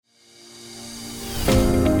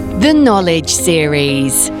The Knowledge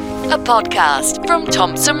Series, a podcast from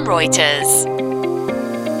Thomson Reuters.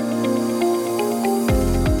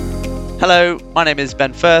 Hello, my name is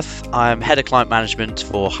Ben Firth. I'm Head of Client Management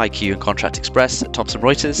for HiQ and Contract Express at Thomson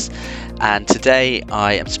Reuters. And today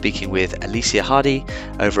I am speaking with Alicia Hardy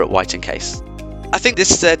over at White & Case. I think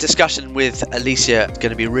this discussion with Alicia is going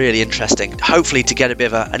to be really interesting, hopefully to get a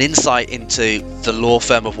bit of an insight into the law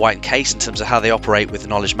firm of White & Case in terms of how they operate with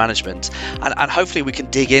knowledge management. And hopefully we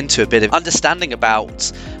can dig into a bit of understanding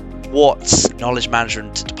about what knowledge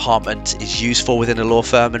management department is used for within a law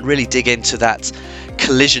firm and really dig into that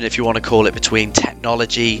collision, if you want to call it, between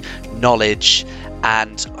technology, knowledge,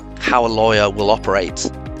 and how a lawyer will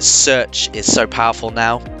operate. Search is so powerful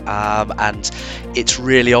now, and it's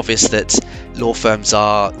really obvious that law firms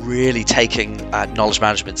are really taking knowledge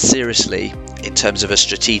management seriously in terms of a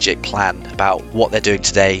strategic plan about what they're doing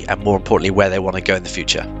today and, more importantly, where they want to go in the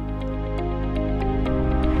future.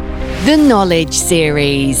 The Knowledge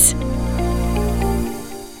Series.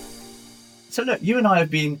 So look, you and I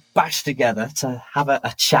have been bashed together to have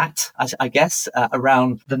a chat, I guess,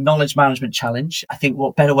 around the Knowledge Management Challenge. I think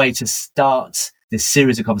what better way to start this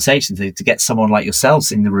series of conversations is to get someone like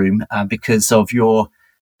yourselves in the room because of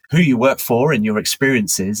who you work for and your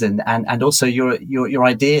experiences and also your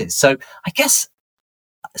ideas. So I guess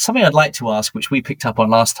something I'd like to ask, which we picked up on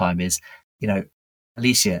last time, is,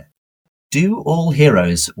 Alicia, do all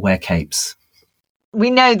heroes wear capes? We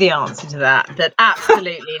know the answer to that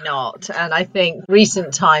absolutely not. And I think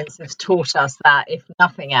recent times have taught us that, if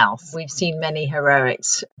nothing else. We've seen many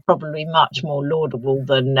heroics, probably much more laudable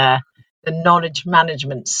than the knowledge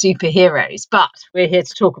management superheroes. But we're here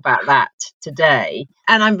to talk about that today.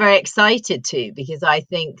 And I'm very excited too, because I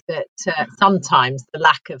think that sometimes the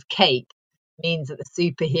lack of cape means that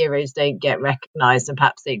the superheroes don't get recognised and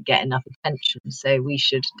perhaps don't get enough attention. So we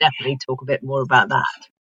should definitely talk a bit more about that.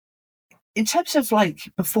 In terms of,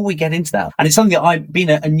 before we get into that, and it's something that I've been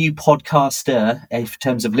a new podcaster in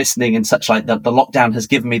terms of listening and such, like the lockdown has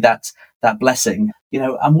given me that blessing.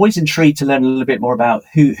 I'm always intrigued to learn a little bit more about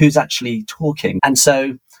who's actually talking. And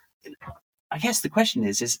so I guess the question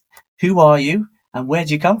is who are you and where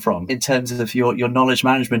do you come from in terms of your knowledge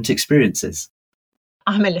management experiences?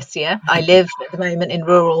 I'm Alicia. I live at the moment in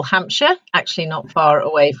rural Hampshire, actually not far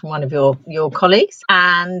away from one of your colleagues.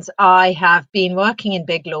 And I have been working in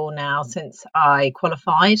big law now since I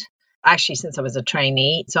qualified, actually since I was a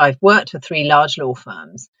trainee. So I've worked for 3 large law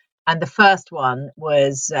firms. And the first one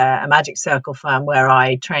was a Magic Circle firm where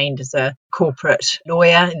I trained as a corporate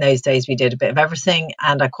lawyer. In those days, we did a bit of everything.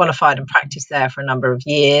 And I qualified and practiced there for a number of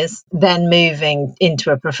years. Then moving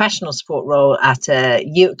into a professional support role at a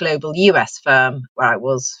global US firm where I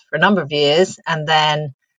was for a number of years. And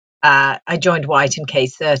then I joined White &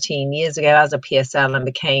 Case 13 years ago as a PSL and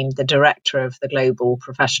became the director of the global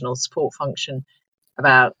professional support function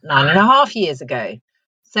about 9.5 years ago.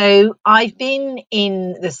 So I've been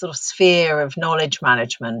in this sort of sphere of knowledge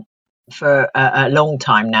management for a long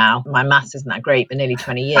time now. My maths isn't that great, but nearly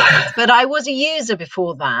 20 years. But I was a user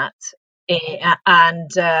before that. And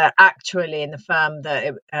actually in the firm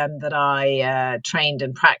that I trained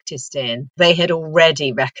and practiced in, they had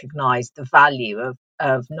already recognised the value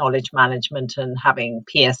of knowledge management and having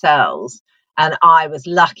PSLs. And I was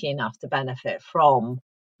lucky enough to benefit from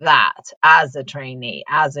that as a trainee,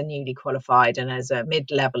 as a newly qualified and as a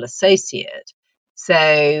mid-level associate.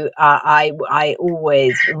 So I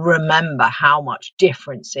always remember how much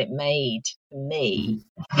difference it made to me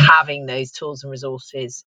having those tools and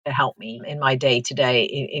resources to help me in my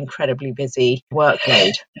day-to-day incredibly busy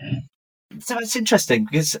workload. So it's interesting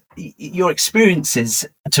because your experiences,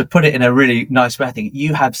 to put it in a really nice way, I think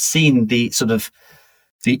you have seen the sort of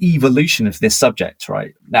the evolution of this subject,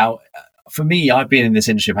 right? Now, for me, I've been in this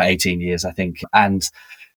industry about 18 years, I think, and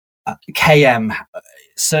KM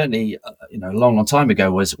certainly, a long time ago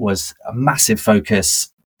was a massive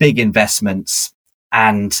focus, big investments,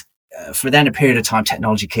 and for then a period of time,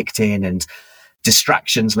 technology kicked in and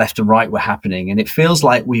distractions left and right were happening, and it feels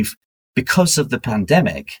like because of the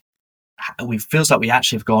pandemic, feels like we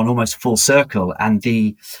actually have gone almost full circle, and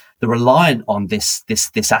the reliance on this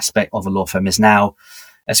aspect of a law firm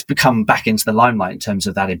has become back into the limelight in terms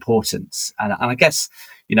of that importance. And I guess,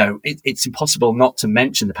 it's impossible not to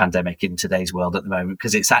mention the pandemic in today's world at the moment,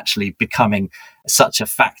 because it's actually becoming such a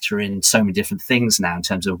factor in so many different things now in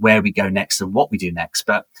terms of where we go next and what we do next.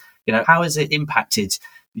 But, how has it impacted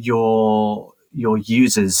your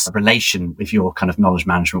users' relation with your kind of knowledge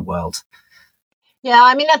management world? Yeah,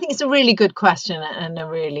 I think it's a really good question and a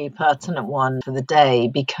really pertinent one for the day,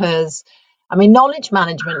 because I mean, knowledge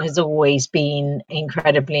management has always been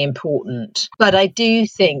incredibly important, but I do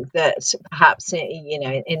think that perhaps,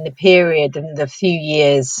 in the period, in the few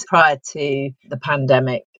years prior to the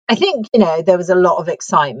pandemic, I think, there was a lot of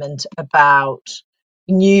excitement about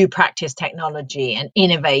new practice technology and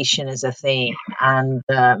innovation as a theme, and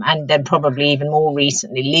then probably even more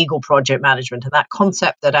recently legal project management, and that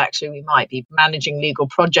concept that actually we might be managing legal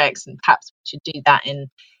projects and perhaps we should do that in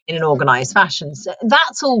an organized fashion. So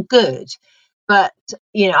that's all good. But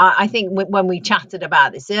I think when we chatted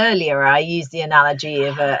about this earlier, I used the analogy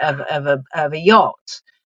of a yacht,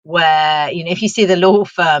 where if you see the law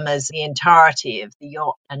firm as the entirety of the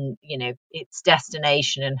yacht and its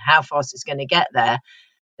destination and how fast it's going to get there,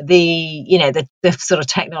 the sort of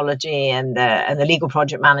technology and the legal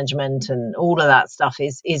project management and all of that stuff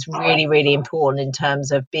is really, really important in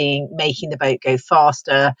terms of making the boat go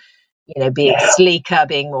faster, being sleeker,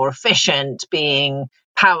 being more efficient, being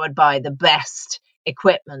powered by the best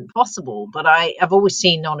equipment possible. But I've always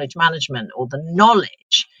seen knowledge management, or the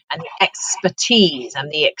knowledge and the expertise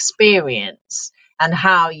and the experience, and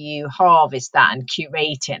how you harvest that and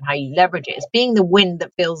curate it and how you leverage it, as being the wind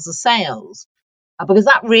that fills the sails. Because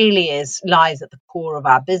that really lies at the core of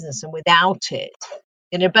our business, and without it,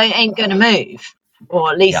 the boat ain't going to move,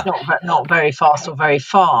 or at least not very fast or very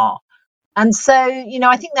far. And so,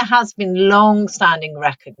 I think there has been long-standing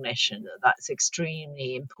recognition that that's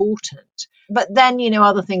extremely important. But then,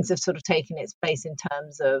 other things have sort of taken its place in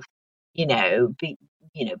terms of, being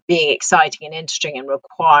exciting and interesting and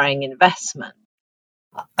requiring investment.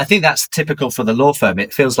 I think that's typical for the law firm.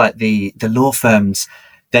 It feels like the law firms,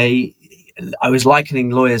 I was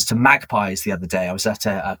likening lawyers to magpies the other day. I was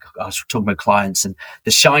talking with clients, and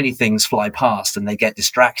the shiny things fly past and they get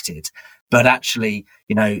distracted. But actually,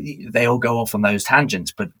 they all go off on those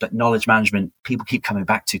tangents. But knowledge management, people keep coming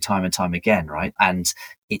back to time and time again, right? And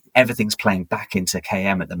everything's playing back into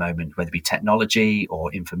KM at the moment, whether it be technology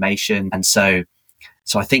or information. And so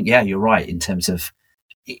I think, you're right in terms of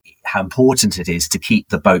how important it is to keep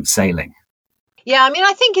the boat sailing. Yeah, I mean,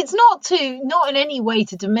 I think it's not in any way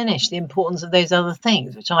to diminish the importance of those other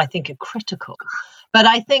things, which I think are critical. But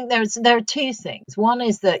I think there are two things. One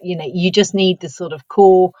is that, you just need the sort of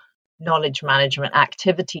core knowledge management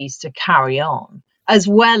activities to carry on, as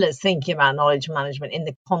well as thinking about knowledge management in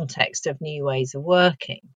the context of new ways of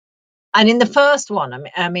working. And in the first one,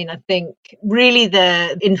 I think really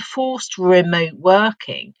the enforced remote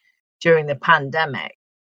working during the pandemic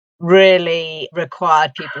really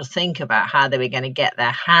required people to think about how they were going to get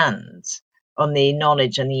their hands on the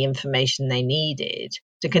knowledge and the information they needed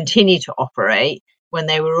to continue to operate when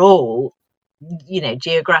they were all,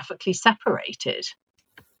 geographically separated.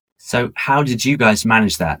 So how did you guys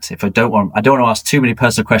manage that? If I don't want to ask too many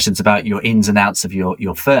personal questions about your ins and outs of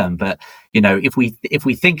your firm, but if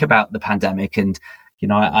we think about the pandemic, and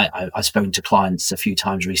I've spoken to clients a few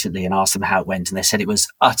times recently and asked them how it went, and they said it was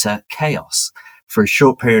utter chaos for a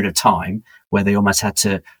short period of time, where they almost had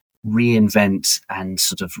to reinvent and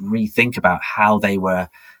sort of rethink about how they were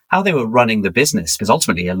running the business, because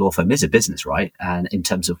ultimately a law firm is a business, right? And in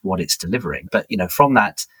terms of what it's delivering, but from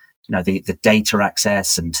that, the data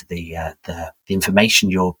access and the information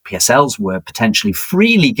your PSLs were potentially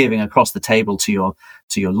freely giving across the table to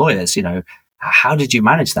your lawyers, how did you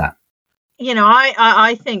manage that?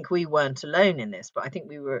 I think we weren't alone in this, but I think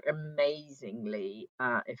we were amazingly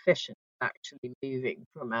efficient, actually moving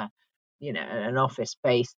from an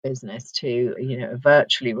office-based business to a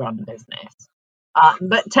virtually run business.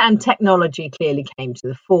 But technology clearly came to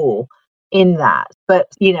the fore in that. But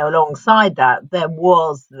alongside that, there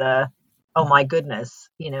was oh my goodness,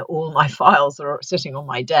 all my files are sitting on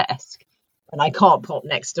my desk, and I can't pop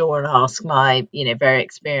next door and ask my very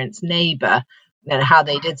experienced neighbour how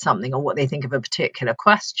they did something or what they think of a particular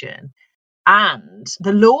question. And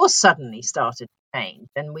the law suddenly started to change,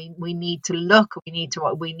 and we need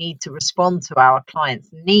to respond to our clients'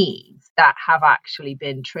 needs that have actually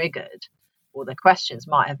been triggered, or the questions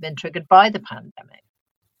might have been triggered by the pandemic.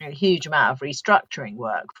 A huge amount of restructuring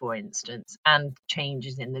work, for instance, and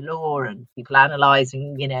changes in the law, and people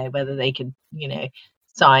analysing, whether they could,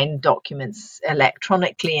 sign documents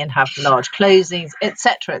electronically and have large closings,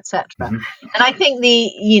 etc., etc. Mm-hmm. And I think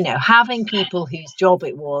having people whose job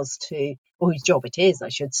it is, I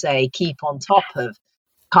should say, keep on top of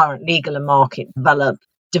current legal and market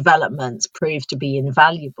developments proved to be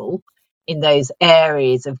invaluable in those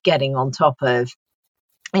areas of getting on top of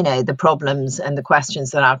the problems and the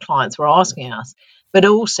questions that our clients were asking us, but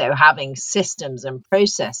also having systems and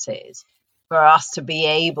processes for us to be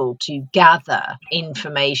able to gather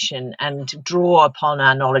information and draw upon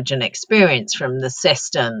our knowledge and experience from the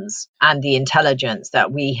systems and the intelligence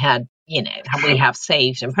that we had, we have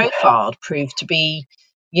saved and profiled proved to be,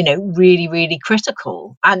 really, really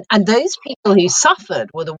critical. And those people who suffered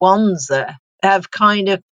were the ones that have kind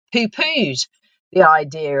of poo-pooed the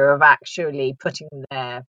idea of actually putting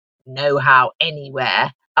their know-how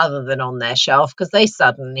anywhere other than on their shelf, because they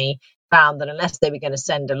suddenly found that unless they were going to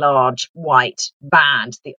send a large white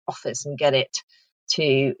van to the office and get it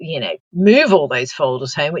to, move all those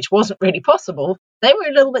folders home, which wasn't really possible, they were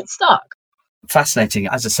a little bit stuck. Fascinating.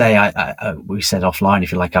 As I say, I we said offline,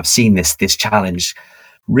 if you like, I've seen this challenge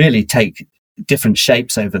really take different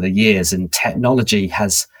shapes over the years, and technology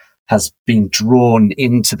has been drawn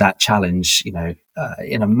into that challenge,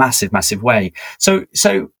 in a massive way. So,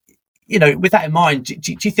 with that in mind,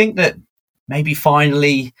 do you think that maybe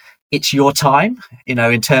finally it's your time,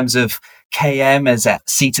 in terms of KM as a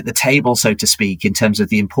seat at the table, so to speak, in terms of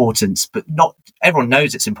the importance, but not everyone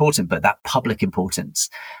knows it's important, but that public importance.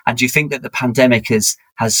 And do you think that the pandemic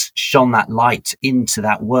has shone that light into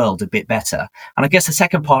that world a bit better? And I guess the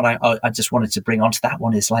second part I just wanted to bring onto that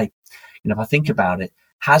one is like, if I think about it,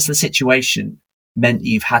 has the situation meant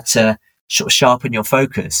you've had to sort of sharpen your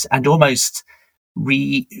focus and almost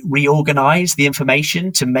reorganize the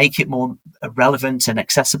information to make it more relevant and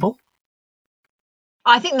accessible?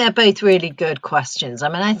 I think they're both really good questions. I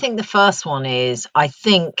mean, I think the first one is, I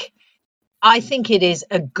think it is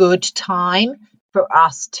a good time for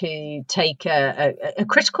us to take a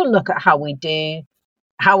critical look at how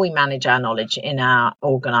we manage our knowledge in our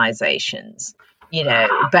organizations,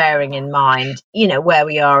 bearing in mind, where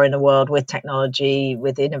we are in the world with technology,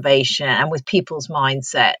 with innovation, and with people's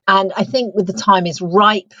mindset. And I think the time is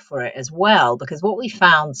ripe for it as well, because what we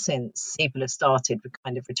found since people have started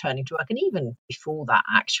kind of returning to work, and even before that,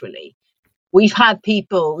 actually, we've had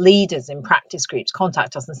leaders in practice groups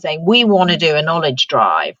contact us and saying, we want to do a knowledge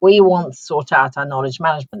drive. We want to sort out our knowledge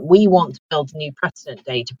management. We want to build a new precedent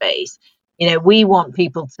database. We want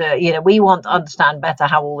people to, we want to understand better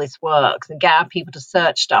how all this works and get our people to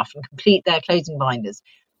search stuff and complete their closing binders.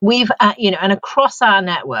 We've, and across our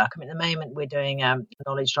network, I mean, at the moment we're doing a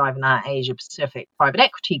knowledge drive in our Asia Pacific private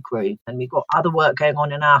equity group, and we've got other work going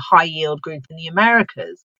on in our high yield group in the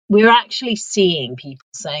Americas. We're actually seeing people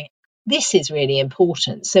saying, this is really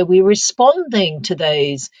important. So we're responding to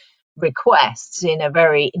those requests in a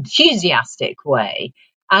very enthusiastic way,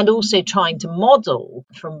 and also trying to model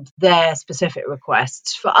from their specific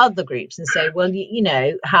requests for other groups and say, well,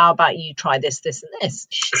 how about you try this, this, and this?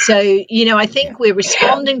 So, I think we're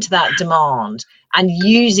responding to that demand and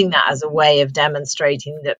using that as a way of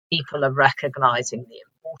demonstrating that people are recognizing the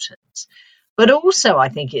importance. But also, I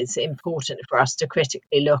think it's important for us to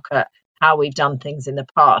critically look at how we've done things in the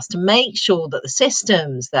past to make sure that the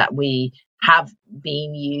systems that we have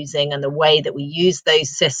been using and the way that we use those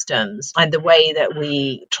systems and the way that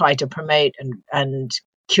we try to promote and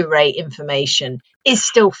curate information is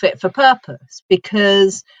still fit for purpose.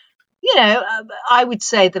 Because, I would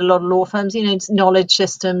say that a lot of law firms, knowledge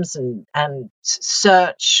systems and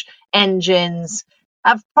search engines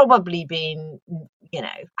have probably been,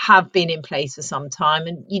 have been in place for some time,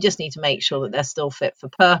 and you just need to make sure that they're still fit for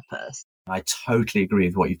purpose. I totally agree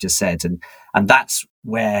with what you've just said. And that's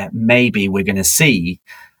where maybe we're going to see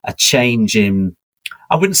a change in,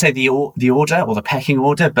 I wouldn't say the order or the pecking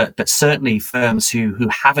order, but certainly firms who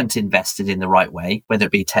haven't invested in the right way, whether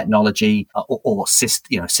it be technology or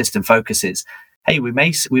system focuses. Hey, we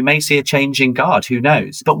may see a change in guard. Who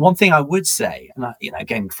knows? But one thing I would say, and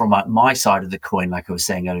again, from my side of the coin, like I was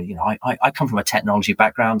saying earlier, I come from a technology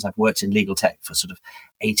background. I've worked in legal tech for sort of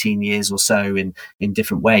 18 years or so in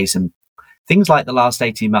different ways, and things like the last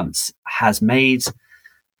 18 months has made,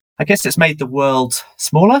 I guess it's made the world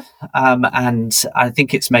smaller, and I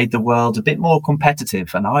think it's made the world a bit more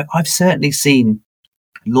competitive. And I've certainly seen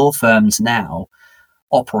law firms now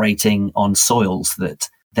operating on soils that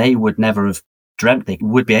they would never have dreamt they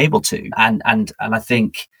would be able to. And I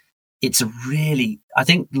think I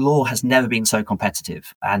think law has never been so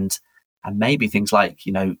competitive. And maybe things like,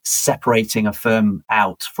 separating a firm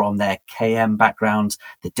out from their KM background,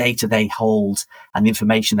 the data they hold and the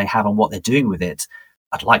information they have on what they're doing with it,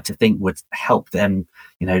 I'd like to think would help them,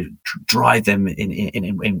 drive them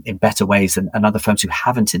in better ways than other firms who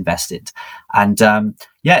haven't invested. And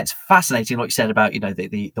it's fascinating what you said about,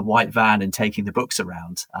 the white van and taking the books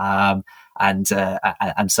around and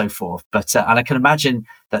so forth. But and I can imagine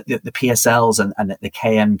that the PSLs and the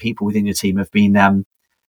KM people within your team have been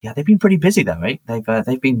they've been pretty busy though, right?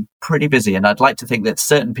 They've been pretty busy, and I'd like to think that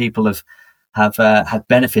certain people have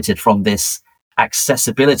benefited from this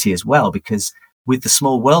accessibility as well, because with the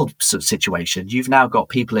small world sort of situation, you've now got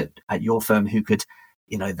people at your firm who could,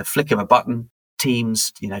 the flick of a button,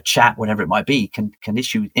 Teams, chat, whatever it might be, can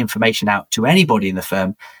issue information out to anybody in the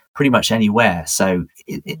firm pretty much anywhere. So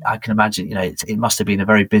I can imagine, it must have been a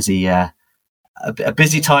very busy, a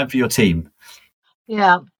busy time for your team.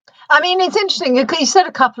 Yeah. I mean, it's interesting because you said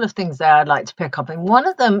a couple of things there I'd like to pick up. And one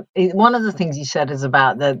of the things you said is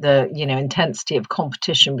about the intensity of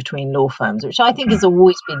competition between law firms, which I think has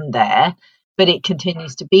always been there, but it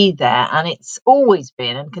continues to be there. And it's always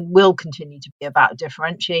been and will continue to be about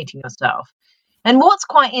differentiating yourself. And what's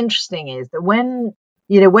quite interesting is that when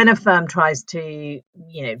a firm tries to,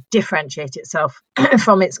 differentiate itself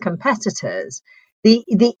from its competitors,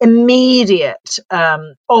 the immediate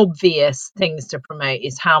obvious things to promote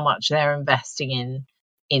is how much they're investing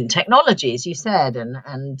in technology, as you said,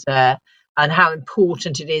 and how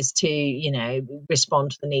important it is to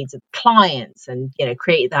respond to the needs of clients and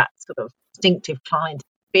create that sort of distinctive client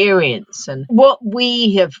experience. And what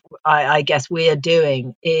we have, I guess, we are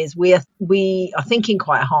doing is we are thinking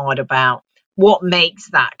quite hard about what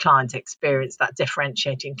makes that client experience, that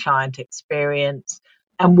differentiating client experience.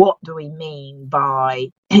 And what do we mean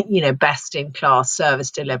by, best in class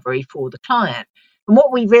service delivery for the client? And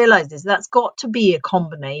what we realized is that's got to be a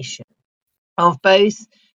combination of both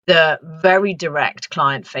the very direct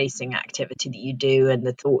client facing activity that you do and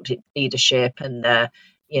the thought leadership and the,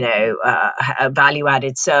 value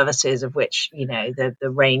added services of which, the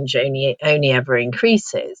range only ever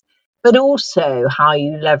increases, but also how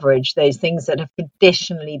you leverage those things that have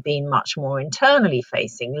traditionally been much more internally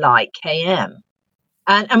facing, like KM.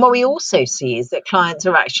 And what we also see is that clients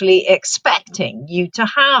are actually expecting you to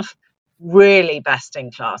have really best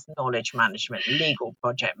in class knowledge management, legal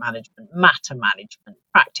project management, matter management,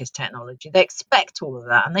 practice technology. They expect all of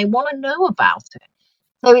that and they want to know about it.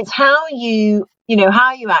 So it's how you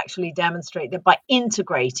actually demonstrate that by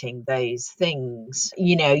integrating those things,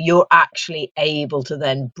 you're actually able to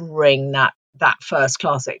then bring that first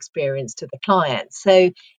class experience to the client.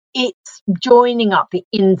 So it's joining up the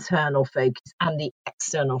internal focus and the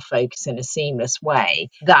external focus in a seamless way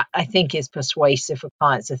that I think is persuasive for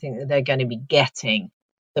clients to think that they're going to be getting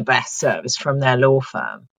the best service from their law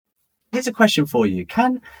firm. Here's a question for you.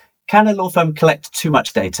 Can a law firm collect too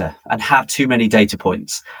much data and have too many data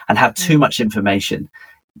points and have too much information?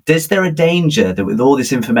 Is there a danger that with all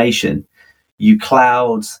this information, you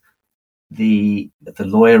cloud the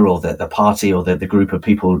lawyer or the party or the group of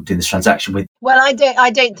people doing this transaction with? Well, I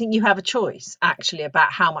don't think you have a choice actually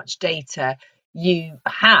about how much data you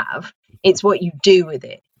have. It's what you do with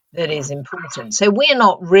it that is important. So we're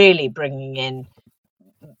not really bringing in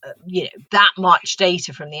that much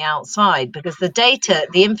data from the outside, because the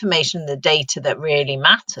information, the data that really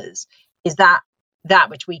matters is that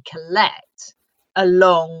which we collect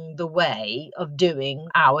along the way of doing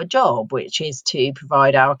our job, which is to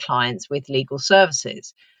provide our clients with legal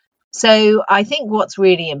services. So I think what's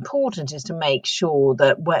really important is to make sure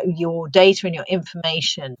that your data and your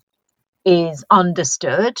information is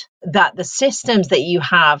understood, that the systems that you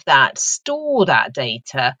have that store that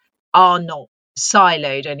data are not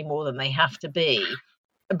siloed any more than they have to be,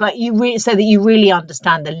 but so that you really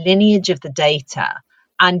understand the lineage of the data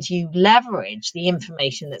and you leverage the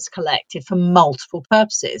information that's collected for multiple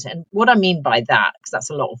purposes. And what I mean by that, because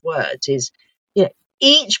that's a lot of words, is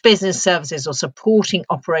each business services or supporting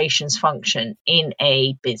operations function in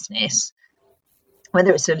a business,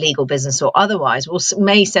 whether it's a legal business or otherwise,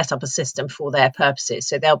 may set up a system for their purposes.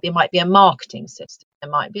 So might be a marketing system, there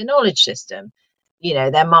might be a knowledge system,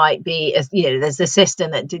 there might be there's a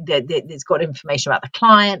system that's got information about the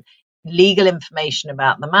client, legal information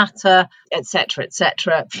about the matter, etc.,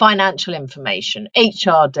 financial information,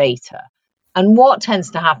 HR data. And what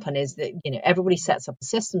tends to happen is that everybody sets up a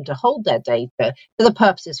system to hold their data for the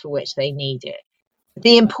purposes for which they need it.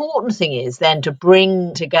 The important thing is then to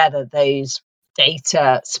bring together those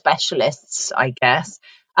data specialists, I guess,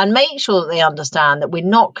 and make sure that they understand that we're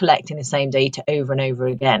not collecting the same data over and over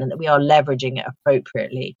again and that we are leveraging it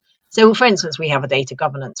appropriately. So, for instance, we have a data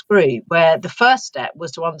governance group where the first step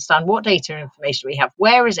was to understand what data and information we have,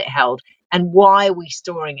 where is it held, and why are we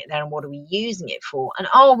storing it there, and what are we using it for, and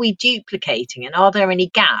are we duplicating, and are there any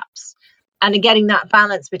gaps? And getting that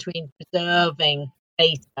balance between preserving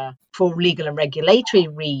data for legal and regulatory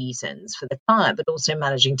reasons for the client, but also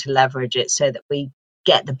managing to leverage it so that we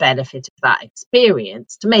get the benefit of that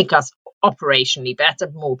experience to make us operationally better,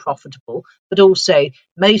 more profitable, but also,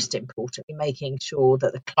 most importantly, making sure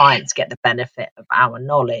that the clients get the benefit of our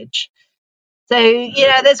knowledge. So,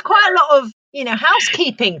 there's quite a lot of,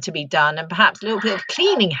 housekeeping to be done, and perhaps a little bit of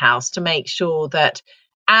cleaning house to make sure that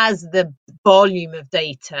as the volume of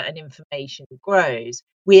data and information grows,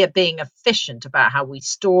 we are being efficient about how we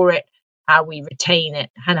store it, how we retain it,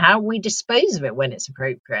 and how we dispose of it when it's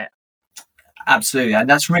appropriate. Absolutely. And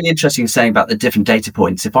that's really interesting saying about the different data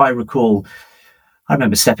points. If I recall, I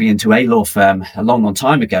remember stepping into a law firm a long, long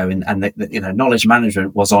time ago, and the knowledge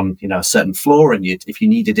management was on, a certain floor, and if you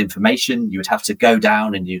needed information, you would have to go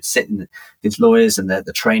down and you'd sit in these lawyers and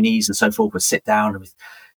the trainees and so forth would sit down and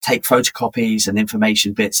take photocopies and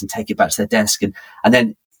information bits and take it back to their desk. And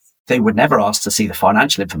then they would never ask to see the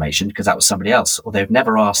financial information because that was somebody else, or they would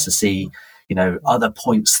never ask to see, other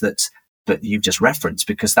points that you've just referenced,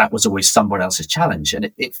 because that was always someone else's challenge.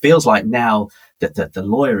 And it feels like now that the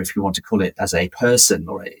lawyer, if you want to call it as a person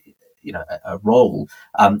or a role,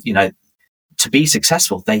 to be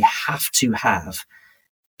successful, they have to have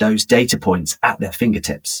those data points at their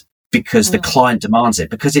fingertips because the client demands it,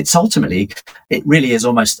 because it's ultimately, it really is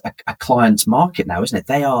almost a client's market now, isn't it?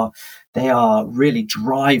 They are really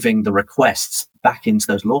driving the requests back into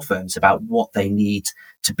those law firms about what they need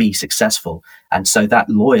to be successful. And so that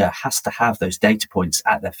lawyer has to have those data points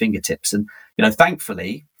at their fingertips. And,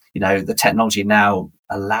 thankfully, the technology now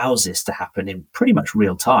allows this to happen in pretty much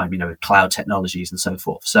real time, with cloud technologies and so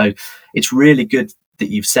forth. So it's really good that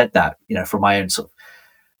you've said that, from my own sort of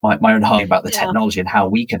my own heart about the technology and how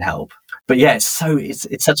we can help. But yeah,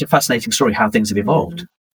 it's such a fascinating story how things have evolved.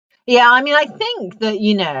 Yeah, I mean, I think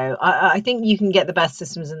that, I think you can get the best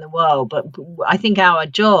systems in the world, but I think our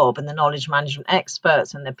job and the knowledge management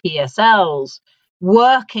experts and the PSLs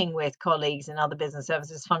working with colleagues in other business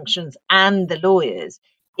services functions and the lawyers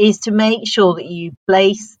is to make sure that you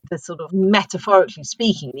place the sort of, metaphorically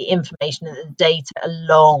speaking, the information and the data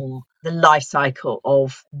along the life cycle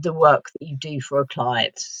of the work that you do for a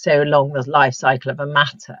client, so along the life cycle of a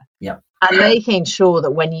matter. Yeah. And making sure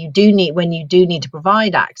that when you do need to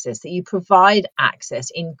provide access, that you provide access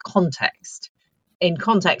in context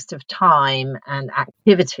of time and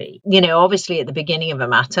activity. Obviously at the beginning of a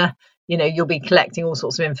matter, you'll be collecting all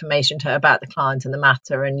sorts of information about the client and the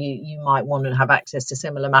matter, and you might want to have access to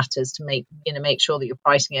similar matters to make sure that you're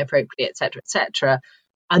pricing it appropriately, et cetera.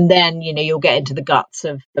 And then, you'll get into the guts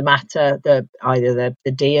of the matter, either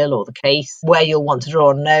the deal or the case, where you'll want to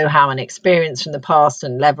draw on know-how and experience from the past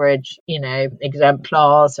and leverage,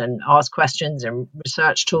 exemplars and ask questions and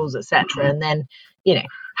research tools, et cetera. And then,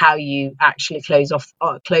 how you actually close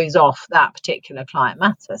off that particular client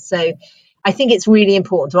matter. So I think it's really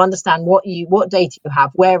important to understand what data you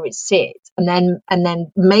have, where it sits, and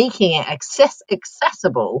then making it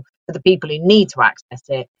accessible to the people who need to access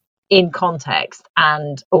it in context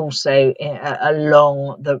and also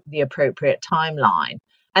along the appropriate timeline.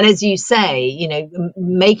 And as you say,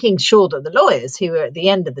 making sure that the lawyers, who are at the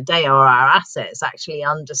end of the day are our assets, actually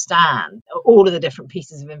understand all of the different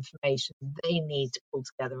pieces of information they need to pull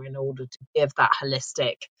together in order to give that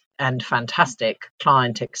holistic and fantastic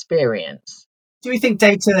client experience. Do you think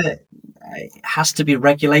data has to be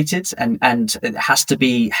regulated and it has to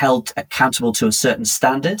be held accountable to a certain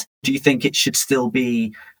standard? Do you think it should still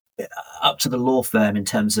be up to the law firm in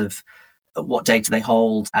terms of what data they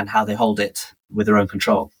hold and how they hold it with their own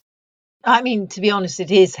control? I mean, to be honest,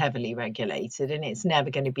 it is heavily regulated, and it's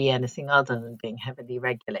never going to be anything other than being heavily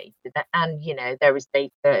regulated. And, there is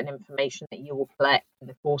data and information that you will collect in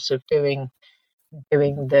the course of doing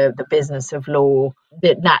the business of law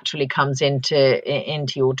that naturally comes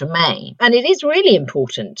into your domain. And it is really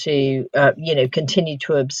important to, continue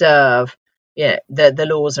to observe the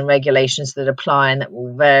laws and regulations that apply, and that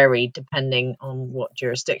will vary depending on what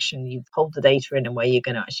jurisdiction you hold the data in and where you're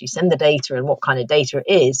going to actually send the data and what kind of data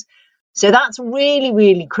it is. So that's really,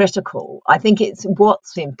 really critical. I think it's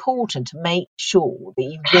what's important to make sure that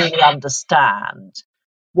you really understand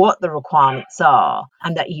what the requirements are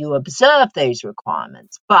and that you observe those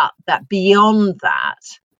requirements, but that beyond that,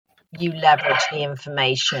 you leverage the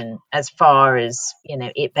information as far as,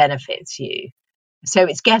 it benefits you. So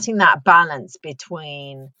it's getting that balance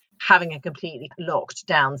between having a completely locked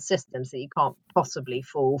down system so you can't possibly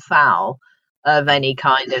fall foul of any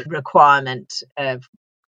kind of requirement of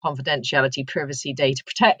confidentiality, privacy, data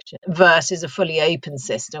protection, versus a fully open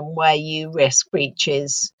system where you risk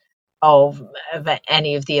breaches of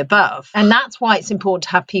any of the above. And that's why it's important to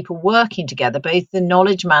have people working together, both the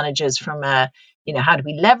knowledge managers from how do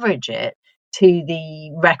we leverage it, to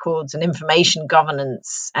the records and information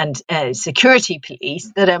governance and security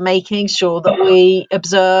police that are making sure that we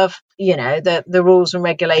observe, the rules and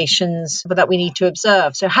regulations that we need to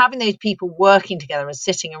observe. So having those people working together and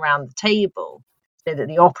sitting around the table so that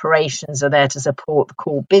the operations are there to support the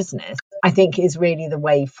core business, I think is really the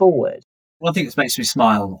way forward. One thing that makes me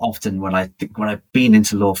smile often when I've been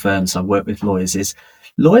into law firms, I work with lawyers, is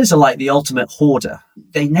lawyers are like the ultimate hoarder.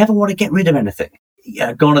 They never want to get rid of anything.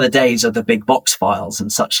 gone are the days of the big box files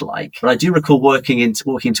and such like. But I do recall walking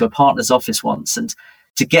into a partner's office once, and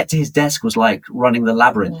to get to his desk was like running the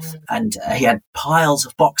labyrinth, and he had piles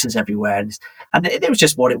of boxes everywhere, and it was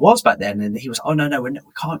just what it was back then. And he was, oh no, we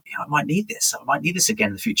can't. I might need this. I might need this again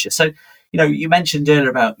in the future. So, you mentioned earlier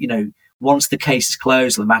about once the case is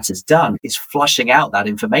closed, the matter's done, is flushing out that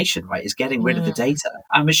information, right? Is getting rid of the data.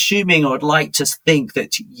 I'm assuming, or I'd like to think,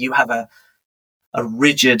 that you have a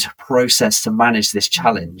rigid process to manage this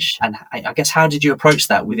challenge. And I guess, how did you approach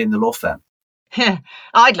that within the law firm?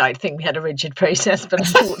 I'd like to think we had a rigid process, but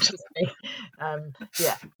unfortunately,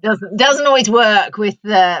 doesn't always work with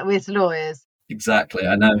lawyers. Exactly,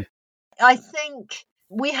 I know. I think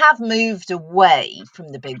we have moved away from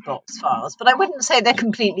the big box files, but I wouldn't say they're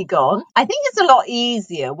completely gone. I think it's a lot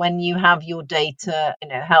easier when you have your data,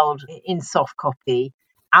 held in soft copy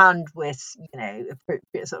and with,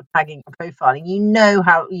 appropriate sort of tagging and profiling. You know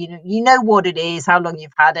how, you know what it is, how long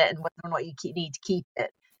you've had it, and whether or not you need to keep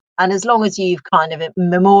it. And as long as you've kind of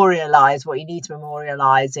memorialized what you need to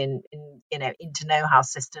memorialize in into know-how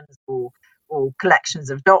systems or collections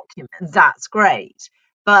of documents, that's great.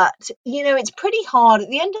 But, it's pretty hard. At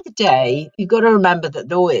the end of the day, you've got to remember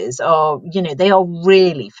that lawyers are, they are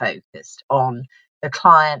really focused on the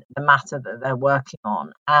client, the matter that they're working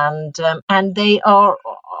on. And they are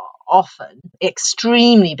often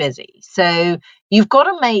extremely busy. So you've got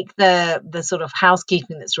to make the sort of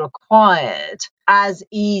housekeeping that's required as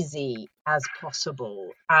easy as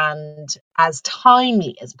possible and as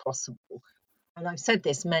timely as possible. And I've said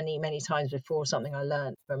this many, many times before. Something I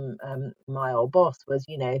learned from my old boss was,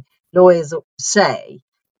 lawyers say,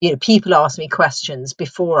 people ask me questions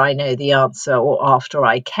before I know the answer or after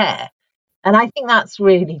I care. And I think that's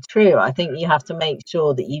really true. I think you have to make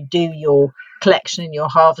sure that you do your collection and your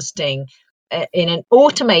harvesting in an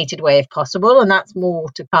automated way if possible. And that's more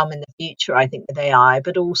to come in the future, I think, with AI,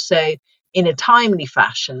 but also in a timely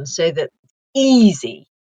fashion so that it's easy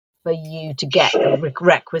for you to get the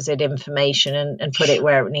requisite information and put it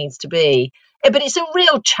where it needs to be. But it's a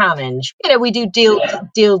real challenge. We do deal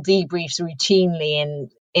debriefs routinely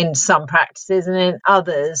in some practices, and in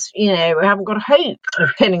others, we haven't got a hope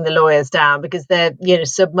of pinning the lawyers down because they're,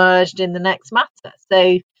 submerged in the next matter.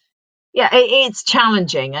 So, yeah, it's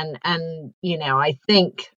challenging. And I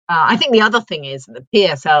think the other thing is that the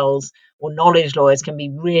PSLs or knowledge lawyers can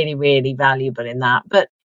be really, really valuable in that. But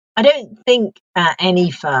I don't think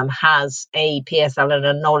any firm has a PSL and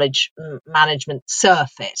a knowledge management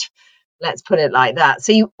surfeit. Let's put it like that.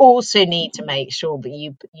 So you also need to make sure that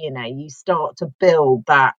you start to build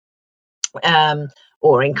that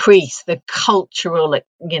or increase the cultural,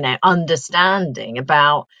 understanding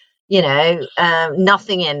about,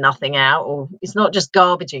 nothing in, nothing out, or it's not just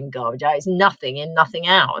garbage in, garbage out. It's nothing in, nothing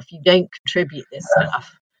out. If you don't contribute this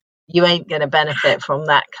stuff, you ain't going to benefit from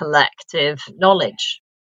that collective knowledge.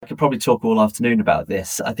 I could probably talk all afternoon about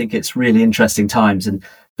this. I think it's really interesting times and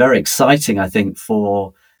very exciting, I think,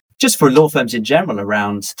 for law firms in general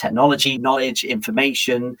around technology, knowledge,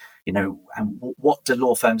 information, and what do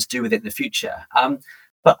law firms do with it in the future?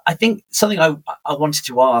 But I think something I wanted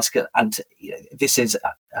to ask, and this is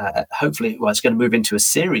hopefully it's going to move into a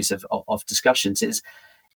series of discussions, is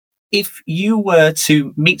if you were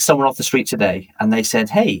to meet someone off the street today and they said,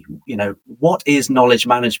 hey, what is knowledge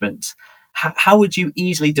management? How would you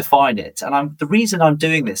easily define it? And the reason I'm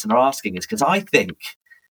doing this and asking is because I think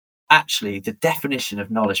actually the definition of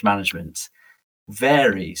knowledge management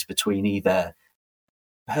varies between either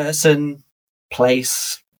person,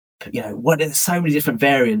 place, there's so many different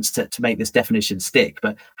variants to make this definition stick.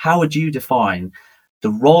 But how would you define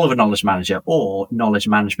the role of a knowledge manager or knowledge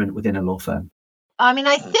management within a law firm? I mean,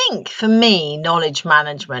 I think for me, knowledge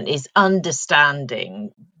management is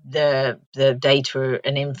understanding the data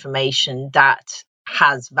and information that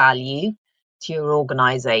has value to your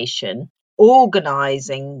organization,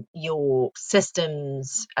 organizing your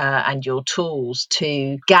systems and your tools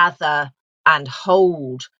to gather and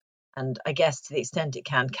hold, and I guess to the extent it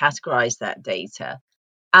can, categorize that data,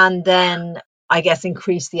 and then I guess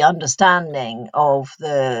increase the understanding of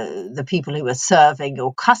the people who are serving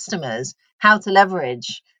your customers, how to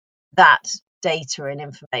leverage that data and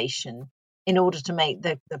information in order to make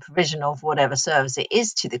the provision of whatever service it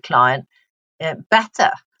is to the client better.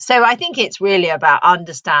 So I think it's really about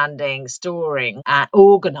understanding, storing,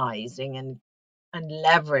 organizing and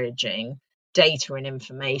leveraging data and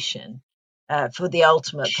information for the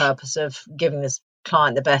ultimate purpose of giving this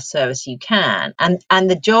client the best service you can. And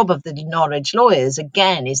the job of the knowledge lawyers,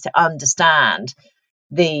 again, is to understand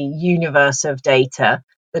the universe of data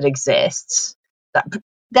that exists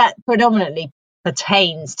that predominantly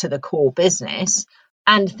pertains to the core business,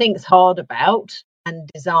 and thinks hard about and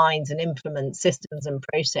designs and implement systems and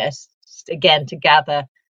process, again, to gather,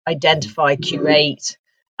 identify, curate,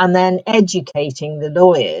 and then educating the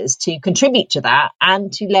lawyers to contribute to that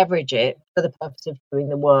and to leverage it for the purpose of doing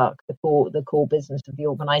the work, the core business of the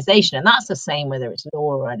organisation. And that's the same whether it's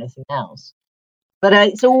law or anything else. But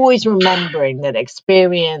it's always remembering that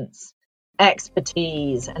experience,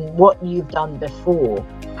 expertise, and what you've done before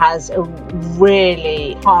has a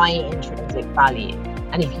really high intrinsic value.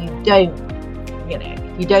 And if you don't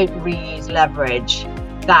reuse, leverage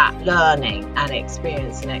that learning and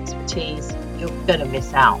experience and expertise, you're going to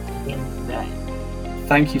miss out at the end of the day.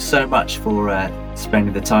 Thank you so much for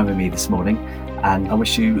spending the time with me this morning, and I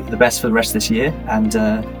wish you the best for the rest of this year, and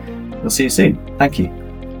we'll see you soon. Thank you.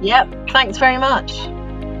 Yep, thanks very much.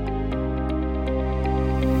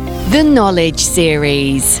 The Knowledge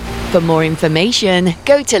Series. For more information,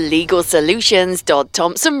 go to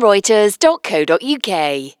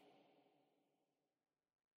legalsolutions.thomsonreuters.co.uk.